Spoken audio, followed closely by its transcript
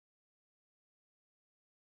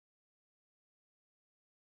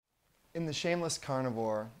In The Shameless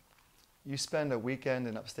Carnivore, you spend a weekend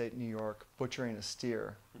in upstate New York butchering a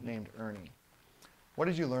steer named Ernie. What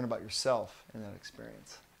did you learn about yourself in that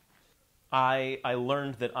experience? I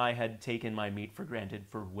learned that I had taken my meat for granted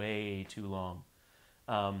for way too long.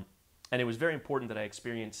 And it was very important that I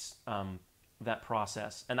experience that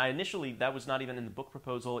process. And that was not even in the book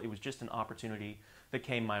proposal, it was just an opportunity that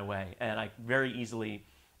came my way. And I very easily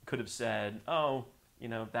could have said, oh,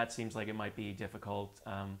 that seems like it might be difficult.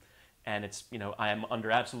 And I am under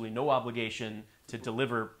absolutely no obligation to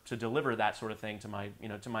deliver that sort of thing to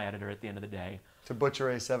my editor at the end of the day. To butcher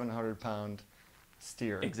a 700-pound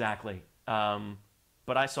steer. Exactly.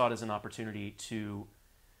 But I saw it as an opportunity to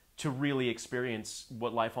really experience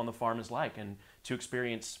what life on the farm is like, and to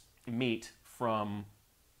experience meat from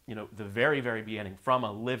the very, very beginning, from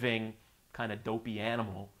a living kind of dopey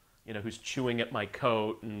animal who's chewing at my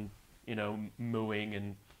coat and mooing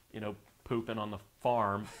and pooping on the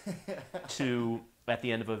farm to at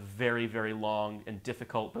the end of a very, very long and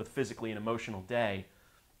difficult, both physically and emotional day,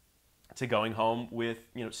 to going home with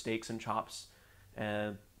steaks and chops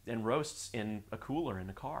and roasts in a cooler in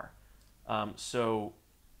a car. So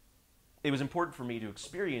it was important for me to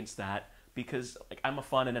experience that because I'm a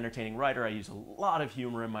fun and entertaining writer. I use a lot of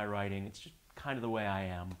humor in my writing. It's just kind of the way I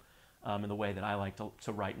am, and the way that I like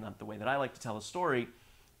to write, not the way that I like to tell a story.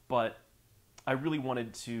 But I really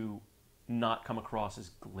wanted to not come across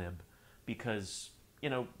as glib, because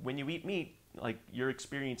when you eat meat, you're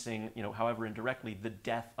experiencing, however indirectly, the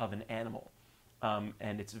death of an animal,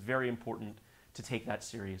 and it's very important to take that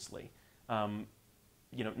seriously.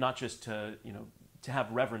 Not just to have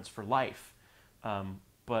reverence for life,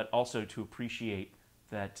 but also to appreciate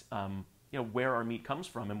that where our meat comes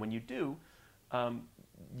from. And when you do,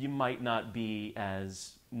 you might not be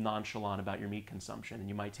as nonchalant about your meat consumption, and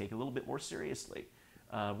you might take it a little bit more seriously,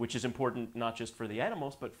 which is important not just for the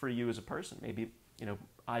animals, but for you as a person. Maybe,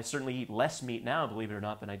 I certainly eat less meat now, believe it or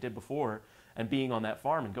not, than I did before, and being on that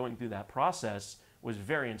farm and going through that process was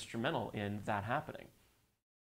very instrumental in that happening.